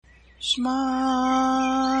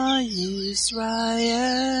Shema Yisrael,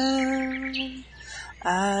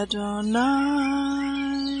 Adonai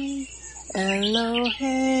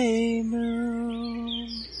Eloheinu,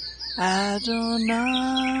 Adonai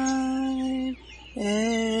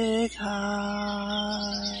Echad,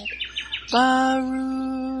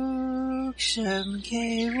 Baruch Shem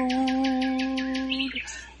Kevod,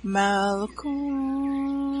 Malkuto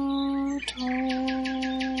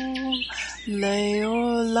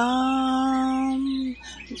Leolam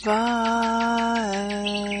Vaed.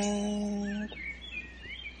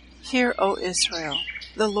 Hear, O Israel,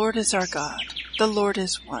 the Lord is our God, the Lord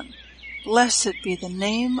is one. Blessed be the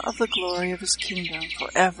name of the glory of his kingdom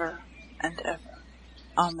forever and ever.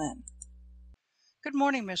 Amen. Good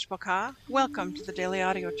morning, Mishpachah. Welcome to the Daily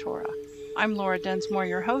Audio Torah. I'm Laura Densmore,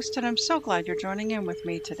 your host, and I'm so glad you're joining in with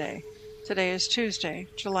me today. Today is Tuesday,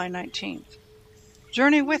 July 19th.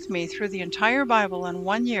 Journey with me through the entire Bible in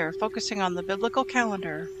 1 year, focusing on the biblical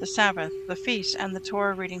calendar, the Sabbath, the feast, and the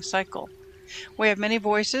Torah reading cycle. We have many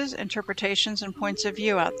voices, interpretations, and points of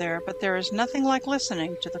view out there, but there is nothing like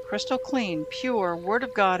listening to the crystal clean, pure Word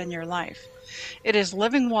of God in your life. It is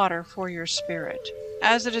living water for your spirit,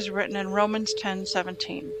 as it is written in Romans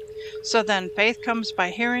 10:17. So then, faith comes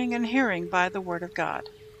by hearing, and hearing by the Word of God.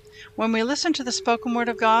 When we listen to the spoken Word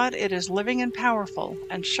of God, it is living and powerful,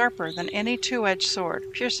 and sharper than any two-edged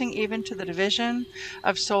sword, piercing even to the division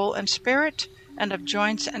of soul and spirit, and of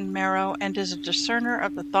joints and marrow, and is a discerner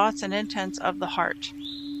of the thoughts and intents of the heart.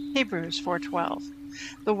 Hebrews 4:12.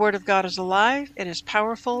 The Word of God is alive, it is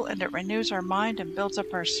powerful, and it renews our mind and builds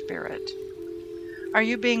up our spirit. Are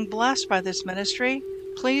you being blessed by this ministry?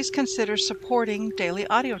 Please consider supporting Daily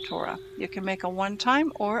Audio Torah. You can make a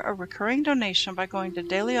one-time or a recurring donation by going to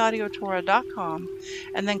dailyaudiotorah.com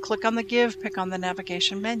and then click on the Give pick on the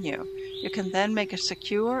navigation menu. You can then make a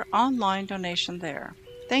secure online donation there.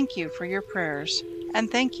 Thank you for your prayers,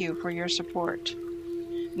 and thank you for your support.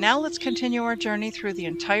 Now let's continue our journey through the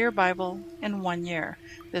entire Bible in 1 year.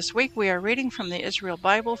 This week we are reading from the Israel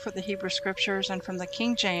Bible for the Hebrew Scriptures and from the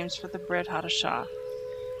King James for the Brit Hadashah.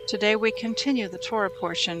 Today we continue the Torah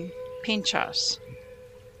portion, Pinchas.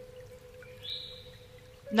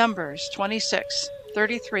 Numbers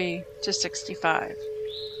 26:33-65.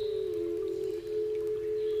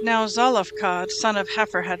 Now Zelophehad, son of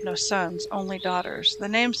Hepher, had no sons, only daughters. The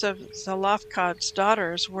names of Zelophehad's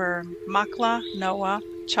daughters were Machlah, Noah,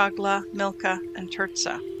 Chaglah, Milcah, and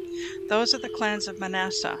Tirzah. Those are the clans of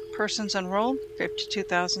Manasseh. Persons enrolled,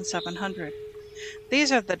 52,700.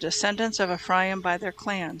 These are the descendants of Ephraim by their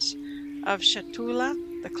clans. Of Shetula,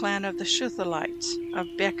 the clan of the Shuthalites.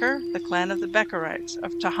 Of Becher, the clan of the Becherites.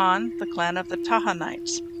 Of Tahan, the clan of the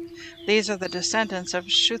Tahanites. These are the descendants of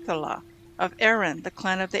Shuthalah. Of Aaron, the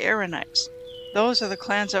clan of the Aaronites. Those are the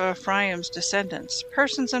clans of Ephraim's descendants.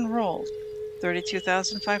 Persons enrolled,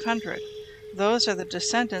 32,500. Those are the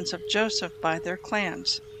descendants of Joseph by their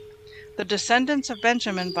clans. The descendants of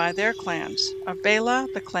Benjamin by their clans. Of Bela,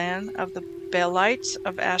 the clan of the Belites.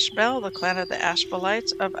 Of Ashbel, the clan of the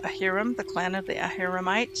Ashbelites. Of Ahiram, the clan of the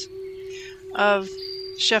Ahiramites. Of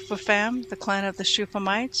Shephupham, the clan of the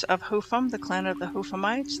Shuphamites. Of Hupham, the clan of the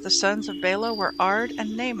Huphamites. The sons of Bela were Ard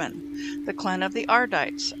and Naaman, the clan of the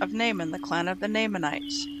Ardites. Of Naaman, the clan of the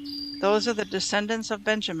Naamanites. Those are the descendants of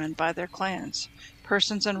Benjamin by their clans.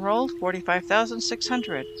 Persons enrolled,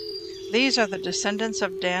 45,600. These are the descendants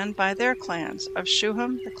of Dan by their clans. Of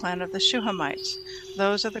Shuham, the clan of the Shuhamites.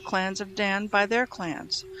 Those are the clans of Dan by their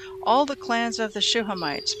clans. All the clans of the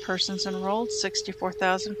Shuhamites. Persons enrolled,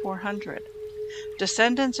 64,400.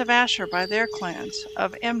 Descendants of Asher by their clans.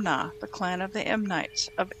 Of Imnah, the clan of the Imnites.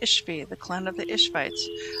 Of Ishvi, the clan of the Ishvites.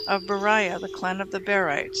 Of Beriah, the clan of the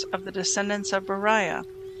Berites. Of the descendants of Beriah.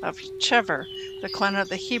 Of Chever, the clan of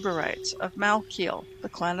the Heberites. Of Malkiel, the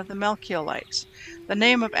clan of the Malkielites. The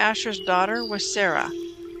name of Asher's daughter was Sarah.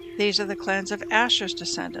 These are the clans of Asher's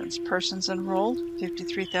descendants. Persons enrolled,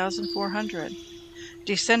 53,400.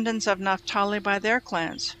 Descendants of Naphtali by their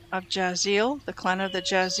clans. Of Jaziel, the clan of the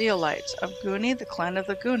Jazielites. Of Guni, the clan of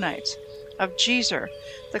the Gunites. Of Jezer,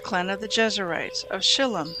 the clan of the Jezerites. Of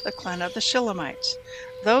Shillem, the clan of the Shillemites.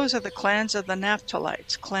 Those are the clans of the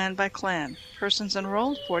Naphtalites, clan by clan. Persons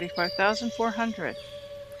enrolled, 45,400.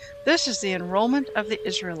 This is the enrollment of the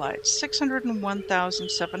Israelites,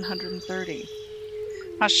 601,730.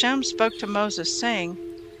 Hashem spoke to Moses, saying,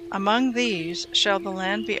 Among these shall the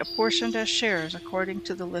land be apportioned as shares according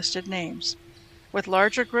to the listed names. With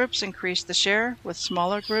larger groups increase the share, with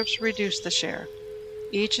smaller groups reduce the share.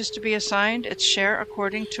 Each is to be assigned its share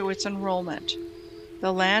according to its enrollment.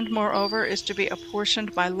 The land, moreover, is to be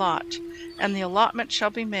apportioned by lot, and the allotment shall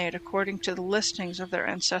be made according to the listings of their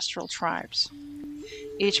ancestral tribes.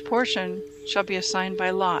 Each portion shall be assigned by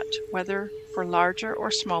lot, whether for larger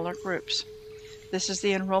or smaller groups. This is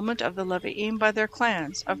the enrollment of the Levi'im by their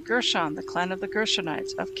clans: of Gershon, the clan of the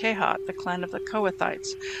Gershonites; of Kehat, the clan of the Kohathites;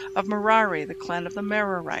 of Merari, the clan of the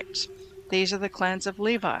Merarites. These are the clans of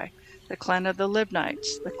Levi: the clan of the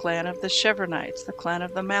Libnites, the clan of the Chevronites, the clan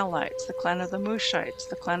of the Malites, the clan of the Mushites,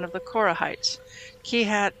 the clan of the Korahites.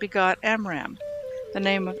 Kehat begot Amram. The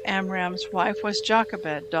name of Amram's wife was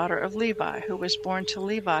Jochebed, daughter of Levi, who was born to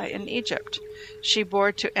Levi in Egypt. She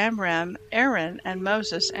bore to Amram Aaron and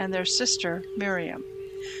Moses and their sister Miriam.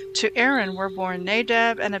 To Aaron were born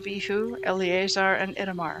Nadab and Abihu, Eleazar and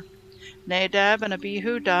Ithamar. Nadab and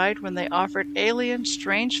Abihu died when they offered alien,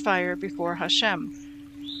 strange fire before Hashem.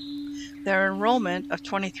 Their enrollment of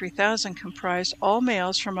 23,000 comprised all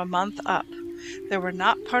males from a month up. They were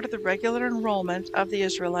not part of the regular enrollment of the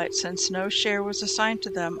Israelites, since no share was assigned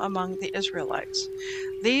to them among the Israelites.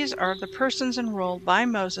 These are the persons enrolled by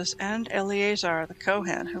Moses and Eleazar the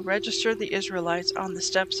Kohen, who registered the Israelites on the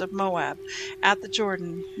steppes of Moab, at the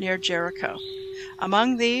Jordan, near Jericho.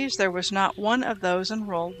 Among these there was not one of those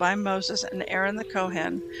enrolled by Moses and Aaron the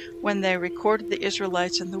Kohen when they recorded the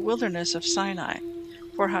Israelites in the wilderness of Sinai.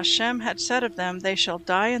 For Hashem had said of them, "They shall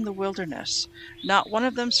die in the wilderness." Not one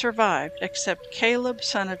of them survived, except Caleb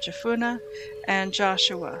son of Jephunneh and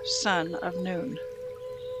Joshua son of Nun.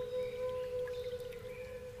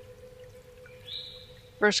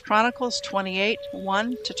 1 Chronicles 28,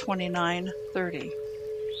 1-29:30.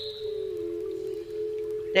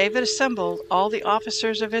 David assembled all the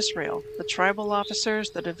officers of Israel, the tribal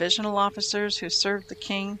officers, the divisional officers who served the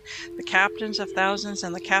king, the captains of thousands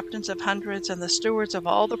and the captains of hundreds, and the stewards of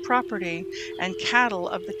all the property and cattle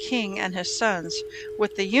of the king and his sons,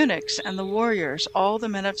 with the eunuchs and the warriors, all the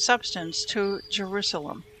men of substance, to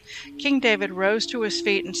Jerusalem. King David rose to his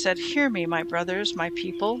feet and said, "Hear me, my brothers, my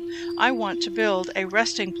people. I want to build a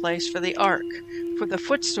resting place for the ark, for the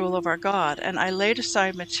footstool of our God," and I laid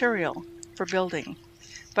aside material for building.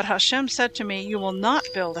 But Hashem said to me, "You will not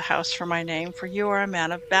build a house for my name, for you are a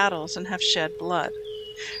man of battles and have shed blood."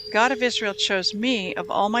 God of Israel chose me of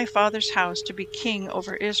all my father's house to be king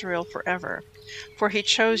over Israel forever. For he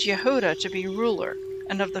chose Yehudah to be ruler,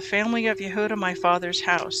 and of the family of Yehudah my father's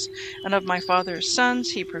house, and of my father's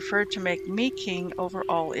sons he preferred to make me king over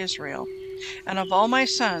all Israel. And of all my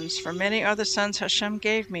sons, for many are the sons Hashem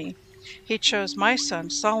gave me, he chose my son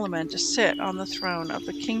Solomon to sit on the throne of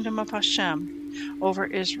the kingdom of Hashem over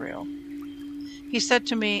Israel. He said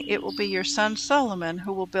to me, "It will be your son Solomon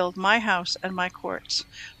who will build my house and my courts,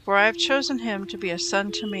 for I have chosen him to be a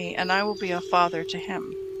son to me, and I will be a father to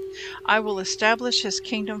him. I will establish his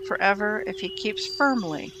kingdom forever if he keeps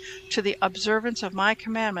firmly to the observance of my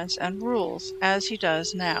commandments and rules, as he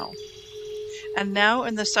does now." And now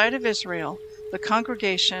in the sight of Israel, the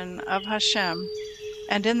congregation of Hashem,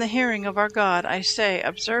 and in the hearing of our God, I say,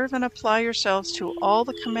 observe and apply yourselves to all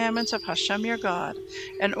the commandments of Hashem your God,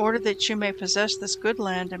 in order that you may possess this good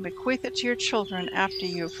land and bequeath it to your children after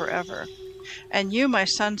you forever. And you, my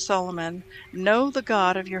son Solomon, know the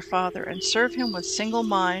God of your father, and serve him with single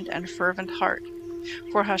mind and fervent heart.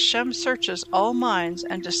 For Hashem searches all minds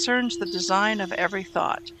and discerns the design of every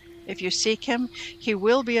thought. If you seek him, he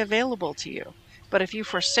will be available to you. But if you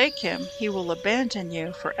forsake him, he will abandon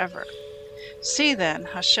you forever. See then,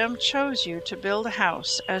 Hashem chose you to build a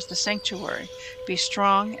house as the sanctuary. Be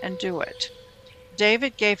strong and do it.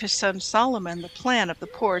 David gave his son Solomon the plan of the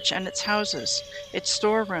porch and its houses, its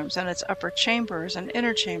storerooms and its upper chambers and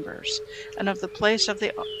inner chambers, and of the place of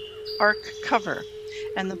the ark cover,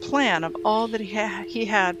 and the plan of all that he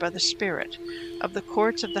had by the Spirit, of the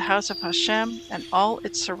courts of the house of Hashem and all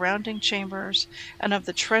its surrounding chambers, and of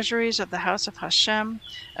the treasuries of the house of Hashem,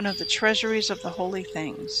 and of the treasuries of the holy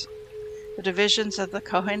things. The divisions of the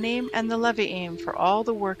Kohanim and the Levi'im for all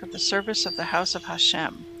the work of the service of the house of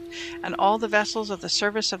Hashem, and all the vessels of the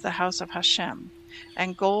service of the house of Hashem,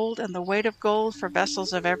 and gold and the weight of gold for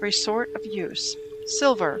vessels of every sort of use,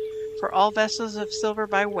 silver for all vessels of silver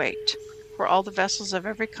by weight, for all the vessels of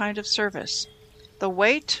every kind of service, the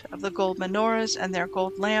weight of the gold menorahs and their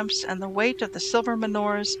gold lamps, and the weight of the silver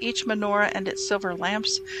menorahs, each menorah and its silver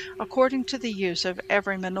lamps, according to the use of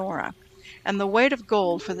every menorah, and the weight of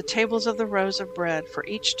gold for the tables of the rows of bread for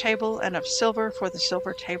each table, and of silver for the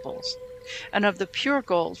silver tables, and of the pure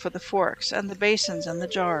gold for the forks, and the basins, and the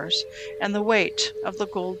jars, and the weight of the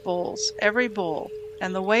gold bowls, every bowl,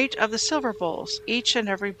 and the weight of the silver bowls, each and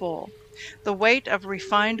every bowl, the weight of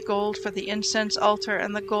refined gold for the incense altar,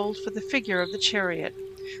 and the gold for the figure of the chariot,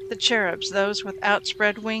 the cherubs, those with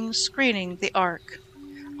outspread wings, screening the ark.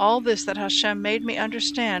 All this that Hashem made me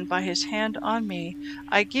understand by his hand on me,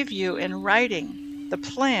 I give you in writing, the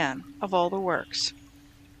plan of all the works.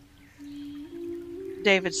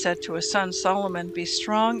 David said to his son Solomon, "Be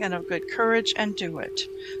strong and of good courage, and do it.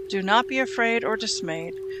 Do not be afraid or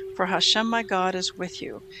dismayed, for Hashem my God is with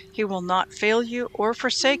you. He will not fail you or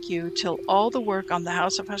forsake you till all the work on the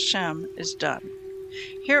house of Hashem is done."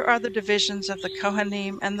 Here are the divisions of the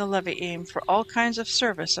Kohanim and the Leviim for all kinds of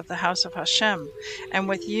service of the house of Hashem, and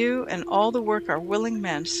with you and all the work are willing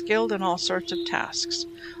men skilled in all sorts of tasks.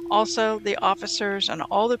 Also the officers and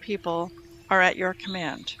all the people are at your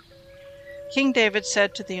command. King David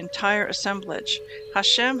said to the entire assemblage,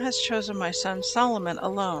 "Hashem has chosen my son Solomon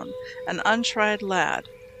alone, an untried lad,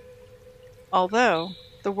 although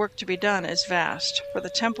the work to be done is vast, for the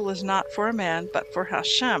temple is not for a man, but for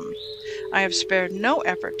Hashem. I have spared no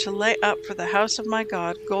effort to lay up for the house of my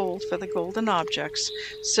God gold for the golden objects,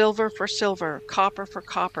 silver for silver, copper for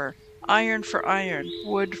copper, iron for iron,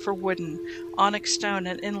 wood for wooden, onyx stone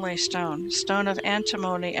and inlay stone, stone of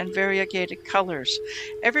antimony and variegated colors,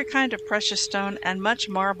 every kind of precious stone, and much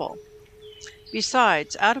marble.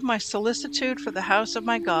 Besides, out of my solicitude for the house of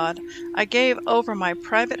my God, I gave over my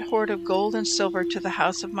private hoard of gold and silver to the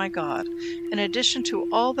house of my God, in addition to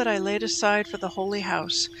all that I laid aside for the holy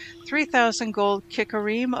house, 3,000 gold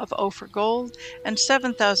kikarim of Ophir gold, and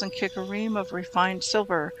 7,000 kikarim of refined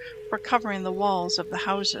silver for covering the walls of the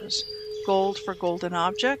houses, gold for golden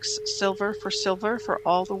objects, silver for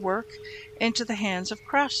all the work, into the hands of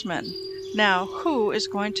craftsmen. Now, who is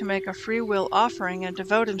going to make a free will offering and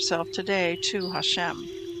devote himself today to Hashem?"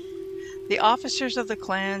 The officers of the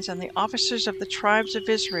clans and the officers of the tribes of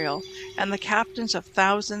Israel and the captains of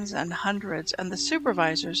thousands and hundreds and the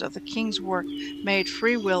supervisors of the king's work made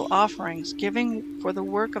free will offerings, giving for the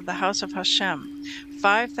work of the house of Hashem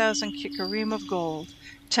 5,000 kikarim of gold,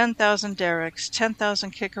 10,000 derricks,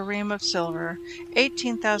 10,000 kikarim of silver,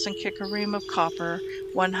 18,000 kikarim of copper,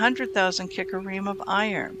 100,000 kikarim of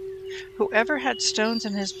iron. Whoever had stones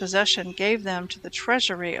in his possession gave them to the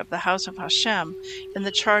treasury of the house of Hashem in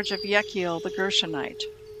the charge of Yechiel the Gershonite.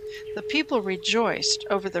 The people rejoiced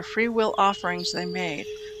over the free will offerings they made,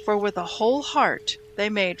 for with a whole heart they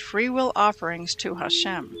made free will offerings to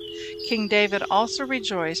Hashem. King David also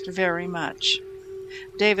rejoiced very much.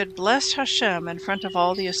 David blessed Hashem in front of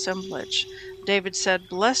all the assemblage. David said,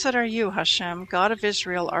 "Blessed are you, Hashem, God of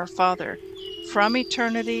Israel, our Father, from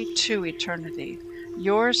eternity to eternity.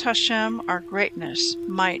 Yours, Hashem, are greatness,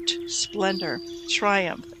 might, splendor,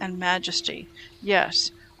 triumph, and majesty.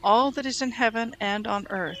 Yes, all that is in heaven and on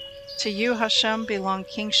earth. To you, Hashem, belong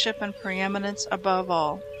kingship and preeminence above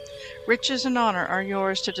all. Riches and honor are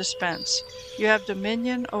yours to dispense. You have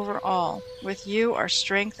dominion over all. With you are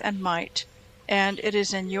strength and might, and it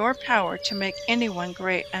is in your power to make anyone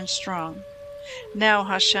great and strong. Now,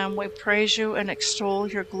 Hashem, we praise you and extol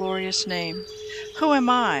your glorious name. Who am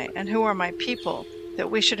I, and who are my people, that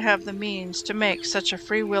we should have the means to make such a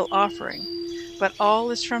free will offering? But all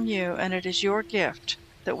is from you, and it is your gift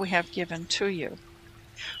that we have given to you.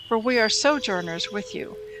 For we are sojourners with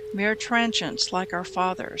you, mere transients like our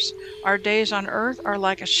fathers. Our days on earth are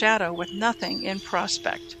like a shadow with nothing in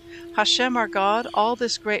prospect. Hashem our God, all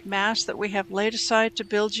this great mass that we have laid aside to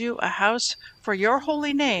build you a house for your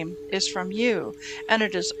holy name is from you, and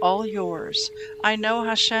it is all yours. I know,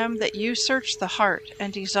 Hashem, that you search the heart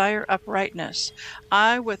and desire uprightness.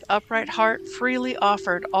 I, with upright heart, freely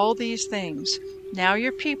offered all these things. Now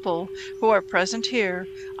your people, who are present here,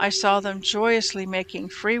 I saw them joyously making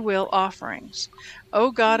free will offerings.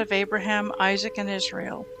 O God of Abraham, Isaac, and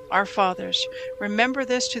Israel, our fathers, remember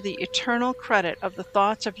this to the eternal credit of the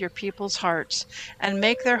thoughts of your people's hearts, and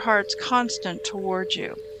make their hearts constant toward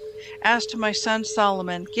you. As to my son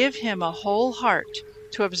Solomon, give him a whole heart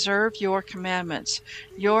to observe your commandments,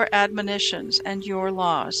 your admonitions, and your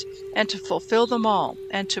laws, and to fulfill them all,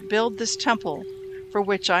 and to build this temple for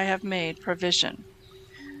which I have made provision."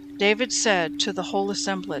 David said to the whole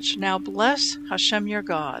assemblage, "Now bless Hashem your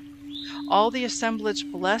God." All the assemblage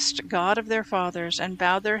blessed God of their fathers and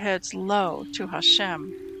bowed their heads low to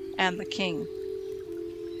Hashem and the king.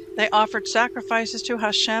 They offered sacrifices to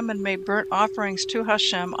Hashem and made burnt offerings to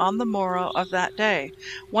Hashem on the morrow of that day,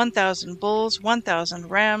 1,000 bulls, 1,000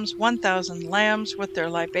 rams, 1,000 lambs with their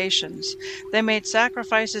libations. They made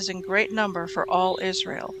sacrifices in great number for all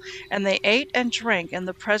Israel, and they ate and drank in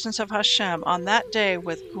the presence of Hashem on that day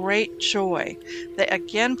with great joy. They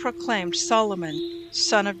again proclaimed Solomon,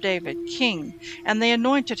 son of David, king, and they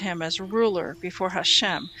anointed him as ruler before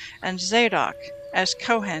Hashem, and Zadok as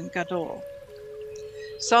Kohen Gadol.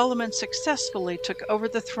 Solomon successfully took over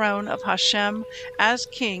the throne of Hashem as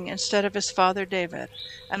king instead of his father David,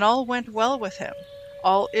 and all went well with him.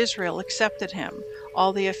 All Israel accepted him.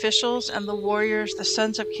 All the officials and the warriors, the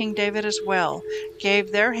sons of King David as well,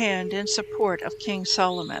 gave their hand in support of King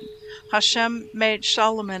Solomon. Hashem made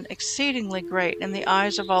Solomon exceedingly great in the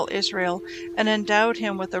eyes of all Israel, and endowed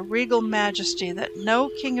him with a regal majesty that no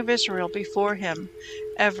king of Israel before him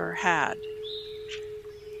ever had.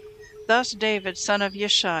 Thus David, son of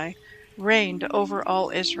Yishai, reigned over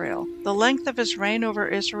all Israel. The length of his reign over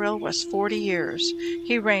Israel was 40 years.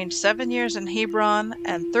 He reigned 7 years in Hebron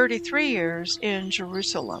and 33 years in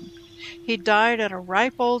Jerusalem. He died at a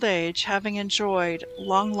ripe old age, having enjoyed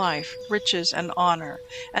long life, riches, and honor,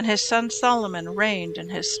 and his son Solomon reigned in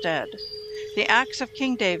his stead. The acts of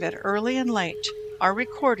King David, early and late, are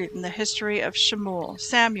recorded in the history of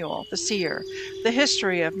Samuel the seer, the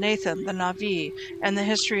history of Nathan the Navi, and the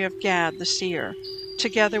history of Gad the seer,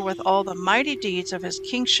 together with all the mighty deeds of his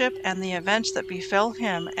kingship and the events that befell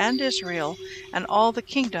him and Israel and all the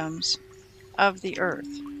kingdoms of the earth.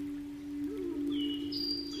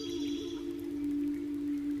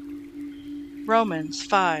 Romans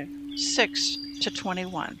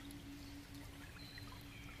 5:6-21.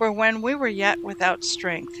 For when we were yet without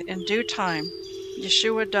strength, in due time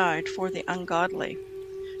Yeshua died for the ungodly.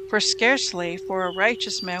 For scarcely for a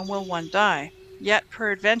righteous man will one die, yet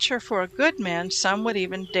peradventure for a good man some would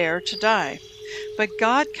even dare to die. But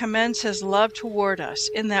God commends his love toward us,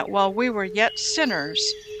 in that while we were yet sinners,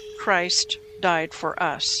 Christ died for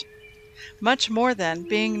us. Much more then,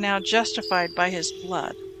 being now justified by his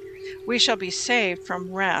blood, we shall be saved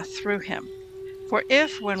from wrath through him. For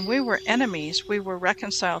if, when we were enemies, we were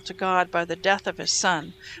reconciled to God by the death of his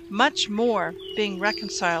Son, much more, being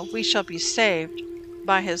reconciled, we shall be saved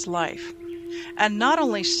by his life. And not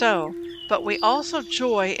only so, but we also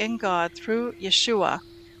joy in God through Yeshua,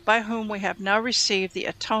 by whom we have now received the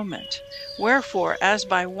atonement. Wherefore, as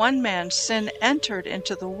by one man sin entered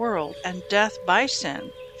into the world, and death by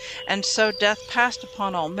sin, and so death passed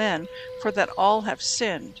upon all men, for that all have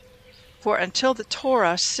sinned. For until the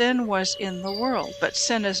Torah, sin was in the world, but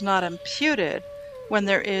sin is not imputed when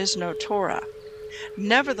there is no Torah.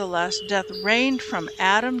 Nevertheless, death reigned from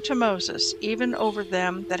Adam to Moses, even over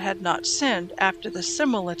them that had not sinned, after the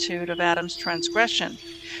similitude of Adam's transgression,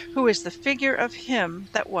 who is the figure of him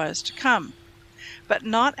that was to come. But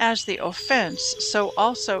not as the offense, so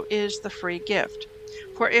also is the free gift.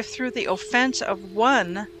 For if through the offense of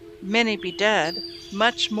one many be dead,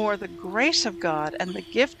 much more the grace of God and the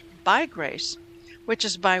gift by grace, which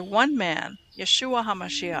is by one man, Yeshua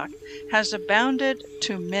HaMashiach, has abounded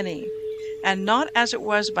to many. And not as it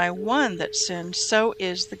was by one that sinned, so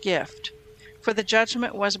is the gift. For the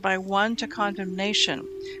judgment was by one to condemnation,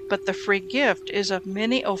 but the free gift is of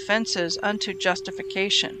many offenses unto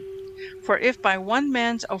justification. For if by one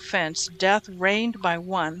man's offense death reigned by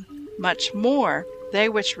one, much more they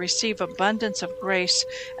which receive abundance of grace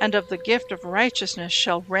and of the gift of righteousness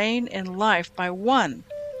shall reign in life by one,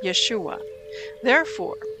 Yeshua.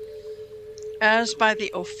 Therefore, as by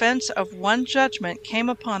the offense of one judgment came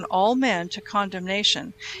upon all men to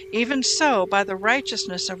condemnation, even so by the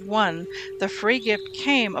righteousness of one the free gift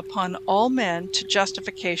came upon all men to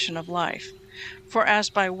justification of life. For as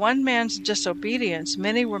by one man's disobedience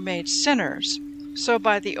many were made sinners, so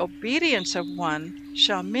by the obedience of one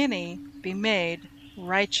shall many be made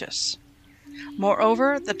righteous.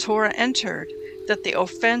 Moreover, the Torah entered, that the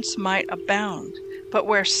offense might abound. But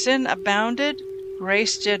where sin abounded,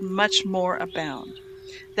 grace did much more abound.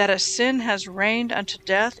 That as sin has reigned unto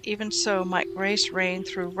death, even so might grace reign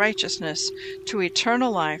through righteousness to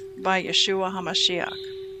eternal life by Yeshua HaMashiach.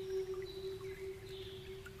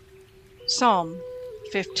 Psalm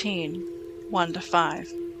 15, 1-5.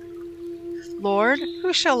 Lord,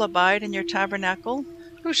 who shall abide in your tabernacle?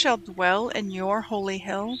 Who shall dwell in your holy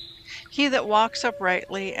hill? He that walks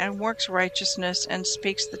uprightly and works righteousness and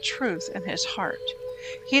speaks the truth in his heart.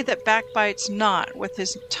 He that backbites not with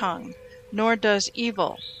his tongue, nor does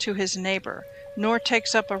evil to his neighbor, nor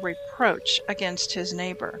takes up a reproach against his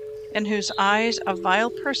neighbor, in whose eyes a vile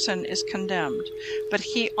person is condemned, but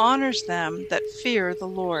he honors them that fear the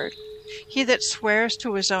Lord. He that swears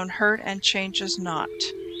to his own hurt and changes not.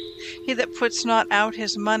 He that puts not out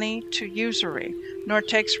his money to usury, nor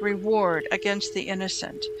takes reward against the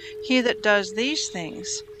innocent. He that does these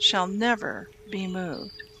things shall never be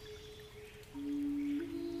moved.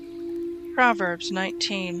 Proverbs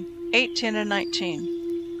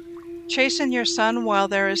 19:18-19. Chasten your son while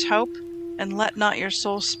there is hope, and let not your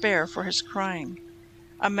soul spare for his crying.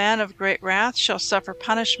 A man of great wrath shall suffer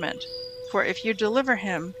punishment, for if you deliver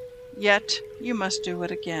him, yet you must do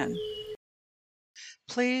it again.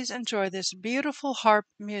 Please enjoy this beautiful harp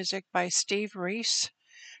music by Steve Reese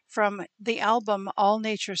from the album All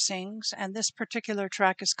Nature Sings, and this particular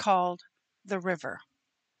track is called The River.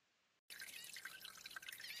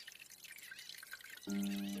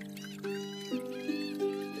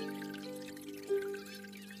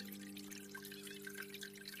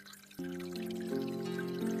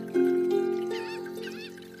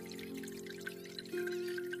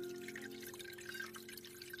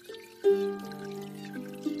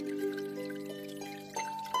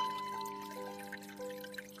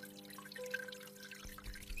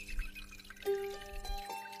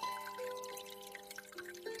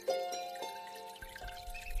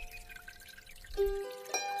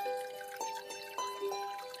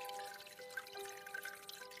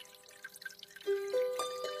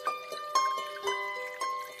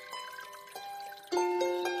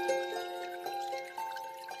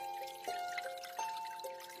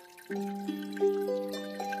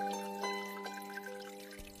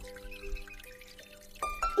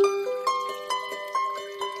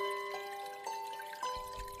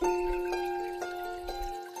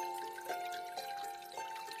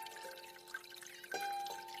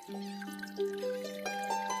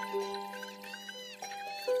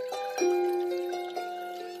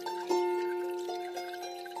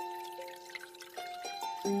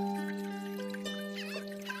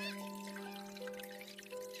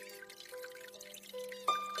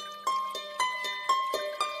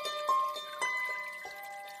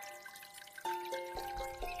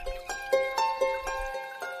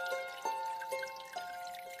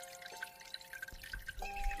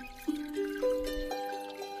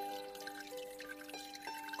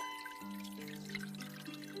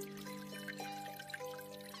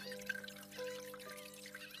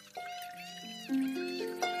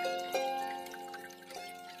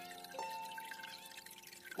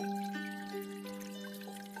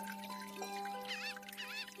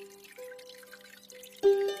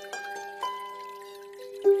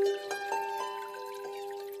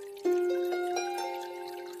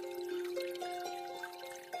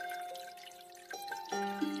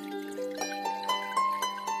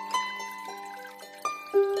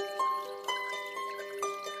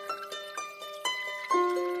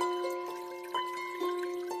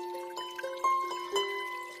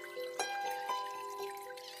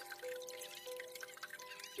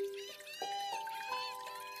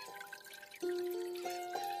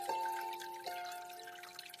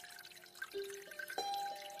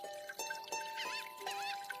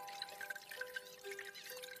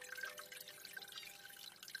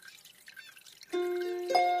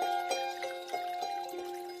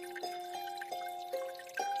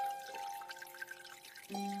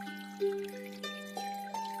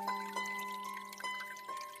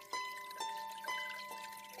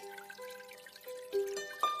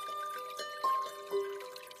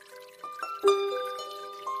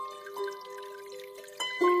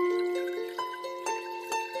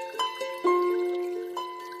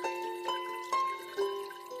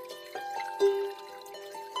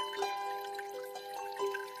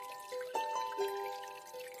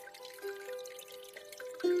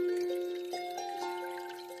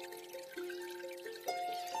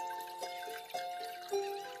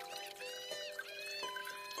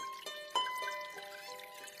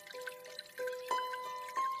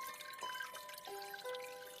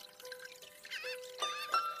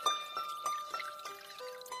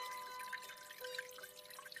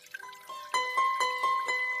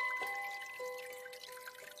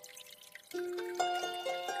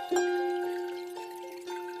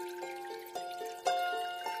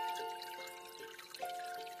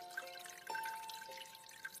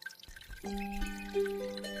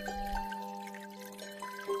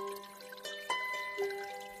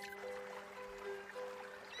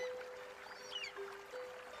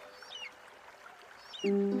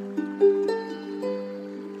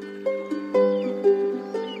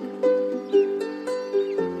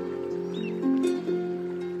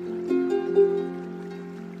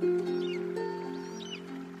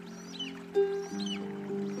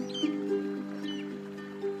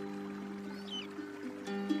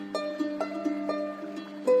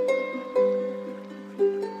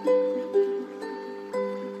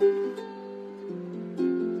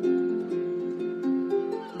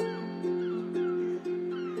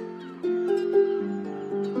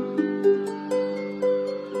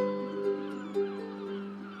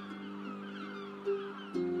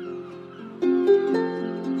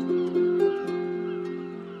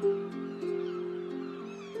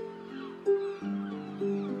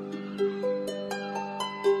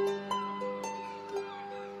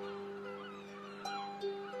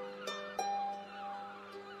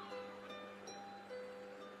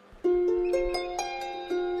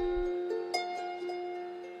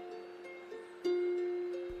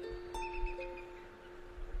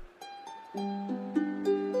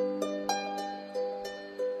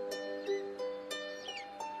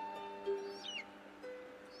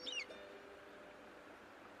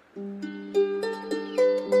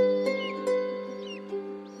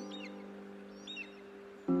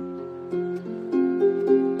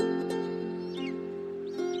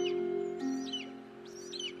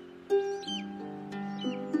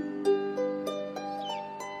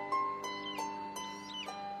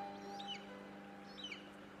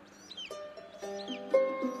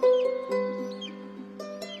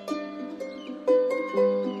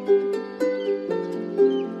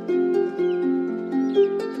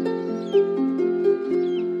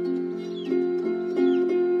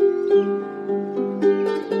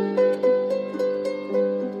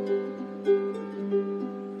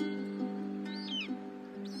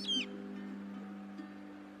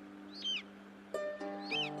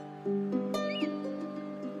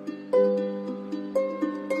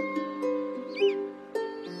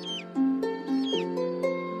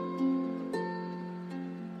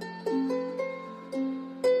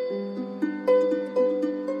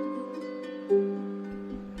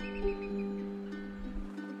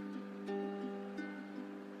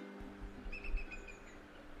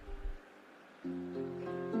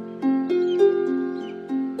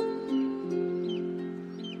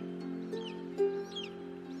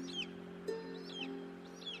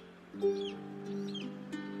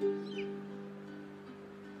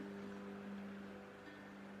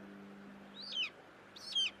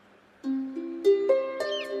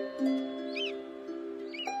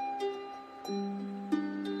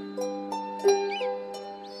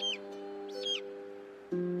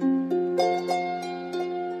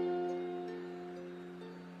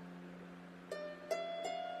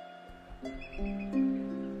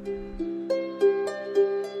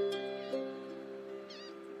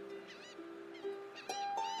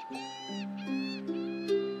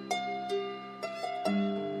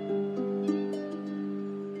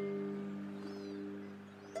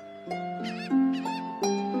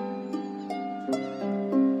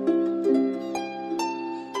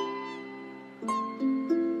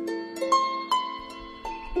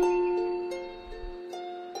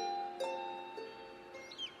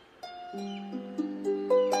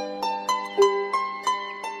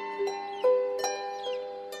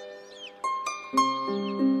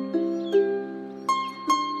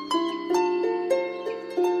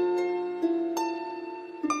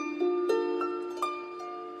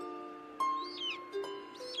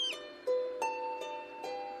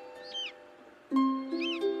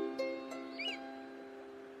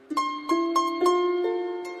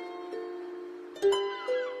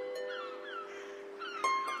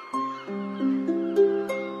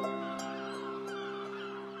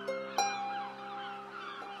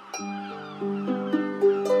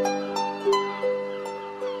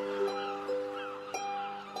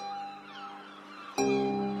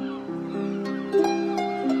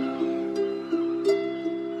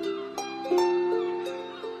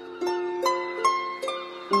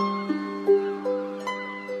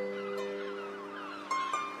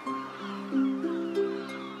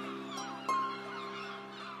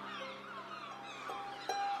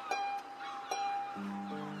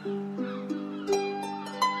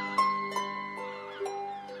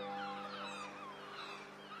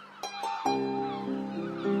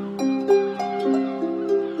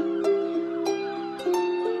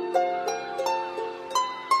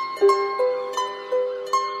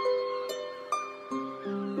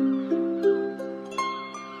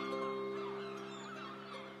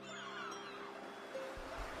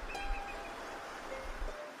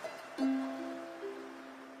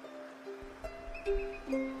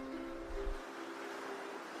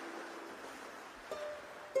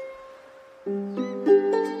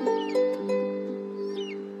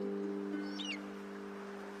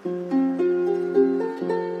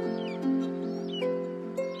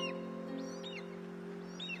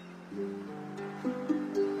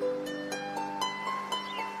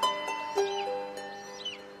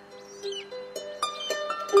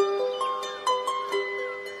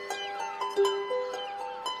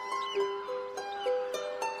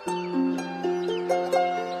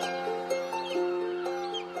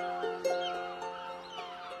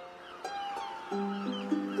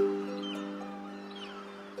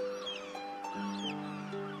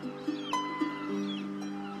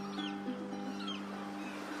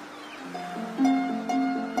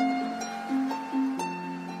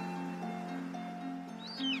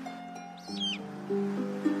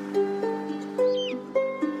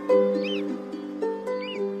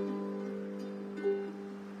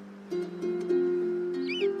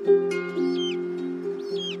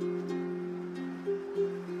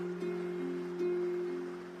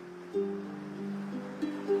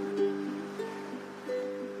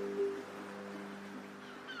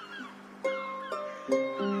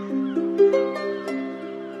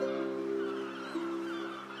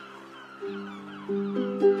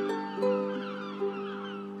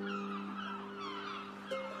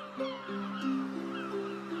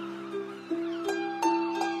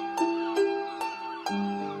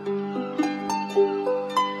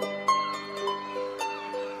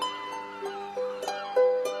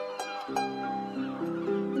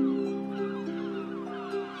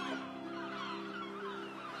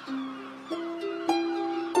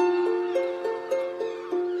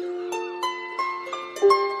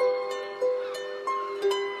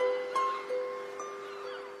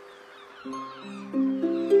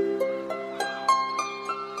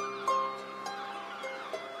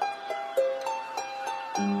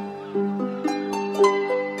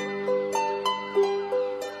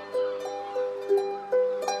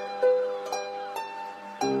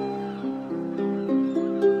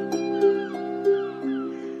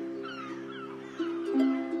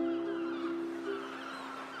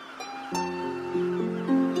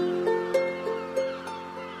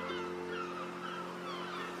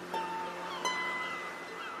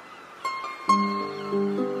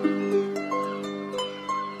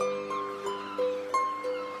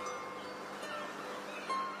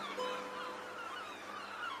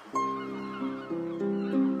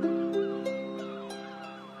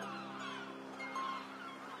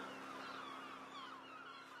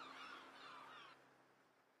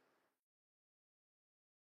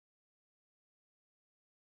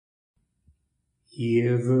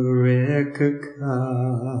 Yivrekaka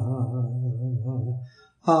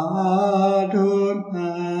Adonai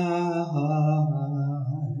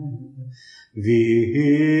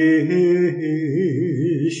Vish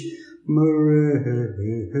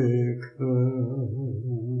Mareka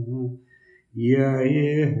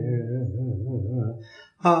Yair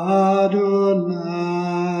Adonai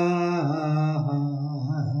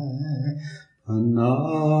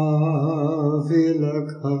Anavilaka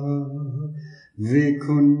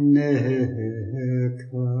Vikuneka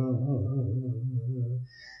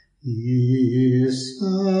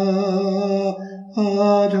Isa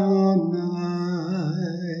Adonai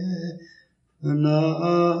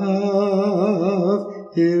Panav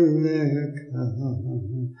Ileka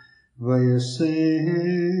Vayasem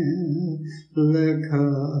Leka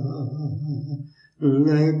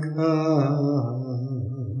Leka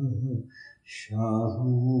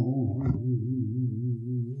Shalom.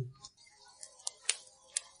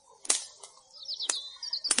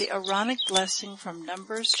 The Aaronic blessing from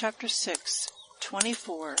Numbers chapter 6,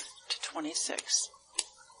 24 to 26.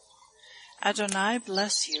 Adonai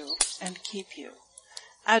bless you and keep you.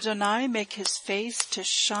 Adonai make his face to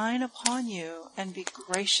shine upon you and be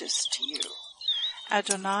gracious to you.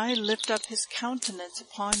 Adonai lift up his countenance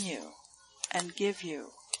upon you and give you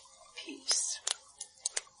peace.